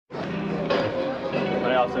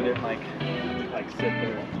out so I didn't like sit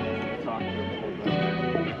there and talk to him the whole time.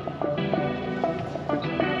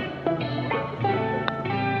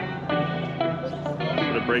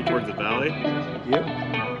 Gonna break towards the valley? Yep.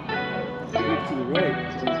 Look to the right.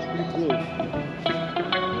 It's pretty close.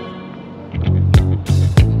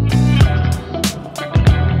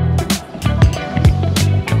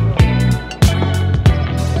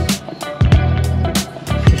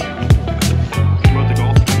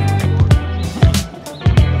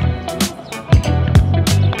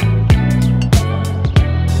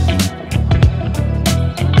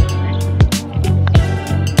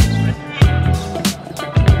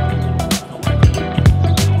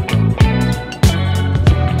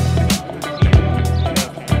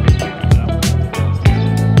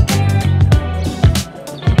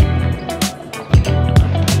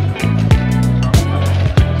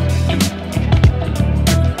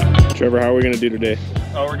 Trevor, how are we gonna do today?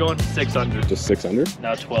 Oh, we're going 6 under. Just 6 under?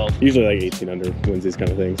 Now 12. Usually like 18 under wins these kind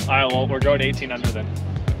of things. All right, well, we're going 18 under then.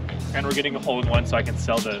 And we're getting a hole in one so I can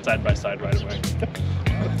sell the side-by-side right away.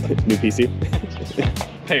 New PC?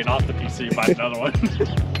 Paying off the PC, buy another one.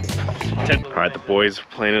 All right, the boys are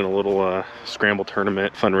playing in a little scramble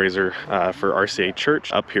tournament fundraiser for RCA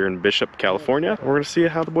Church up here in Bishop, California. We're gonna see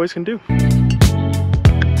how the boys can do.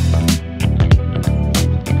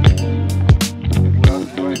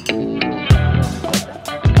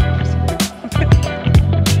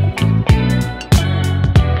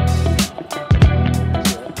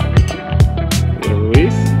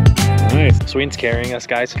 Sweden's carrying us,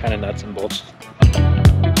 guys. Kind of nuts and bolts.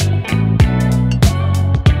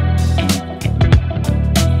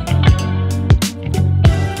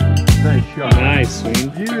 Nice shot. Nice, Sweden.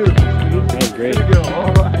 Beautiful. That was great. There we go.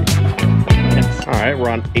 All right. Yes. All right, we're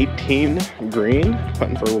on 18 green,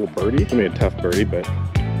 putting for a little birdie. It's gonna be a tough birdie, but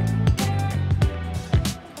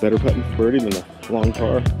better putting for birdie than a long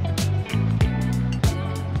par.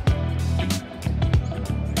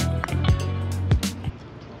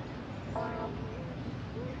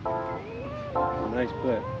 Nice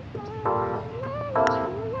putt.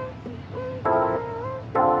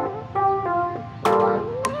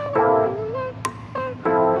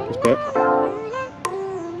 Nice putt.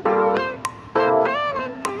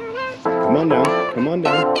 Come on down. Come on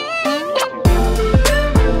down.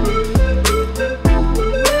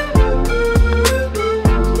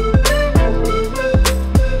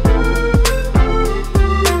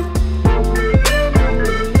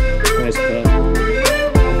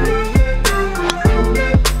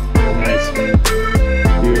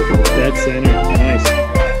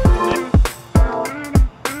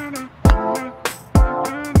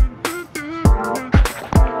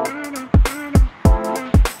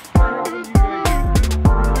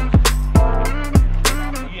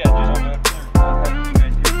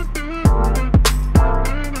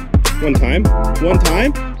 One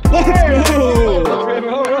time. Let's go!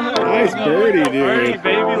 Nice birdie, dude. Birdie,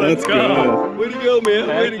 baby, let's go. Way to go, man.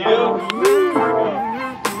 Way to go.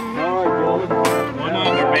 All right, 1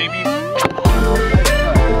 under, baby.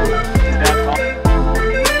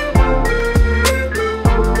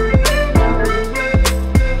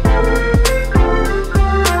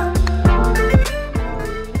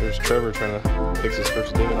 There's Trevor trying to fix his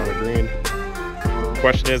first divot on a green.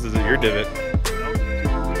 Question is it your divot?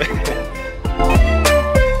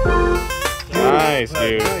 Nice,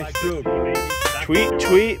 dude.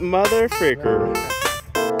 Tweet, mother fricker.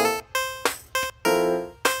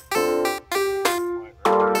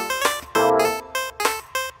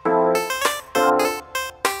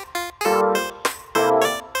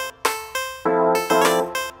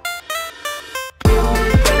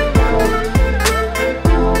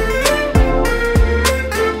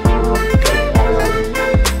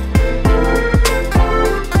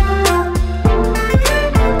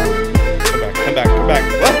 Come back.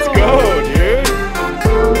 Let's go, dude.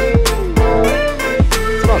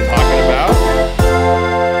 That's what I'm talking about.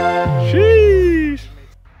 Sheesh.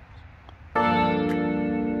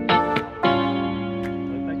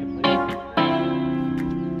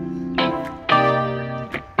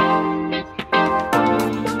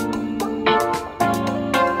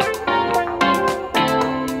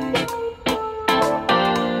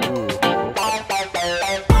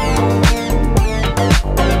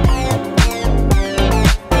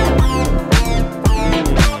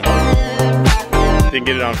 Didn't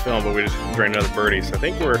get it on film, but we just drained another birdie. So I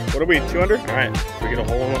think we're, what are we, 2 under? All right, if we get a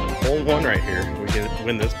hole in one right here, we can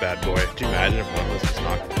win this bad boy. Could you imagine if one of us was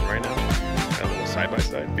knocked in right now? Got a little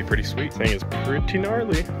side-by-side, it'd be pretty sweet. Thing is pretty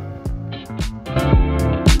gnarly.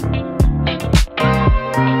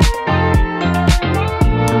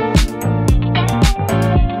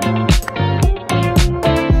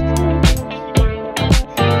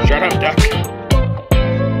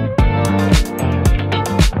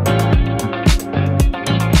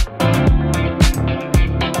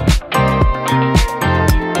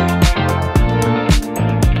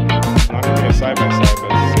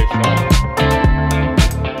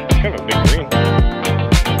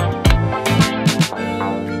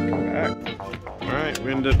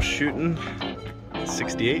 We ended up shooting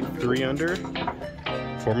 68, 3 under.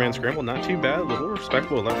 4-man scramble, not too bad, a little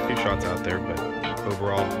respectable. Left a few shots out there, but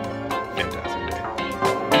overall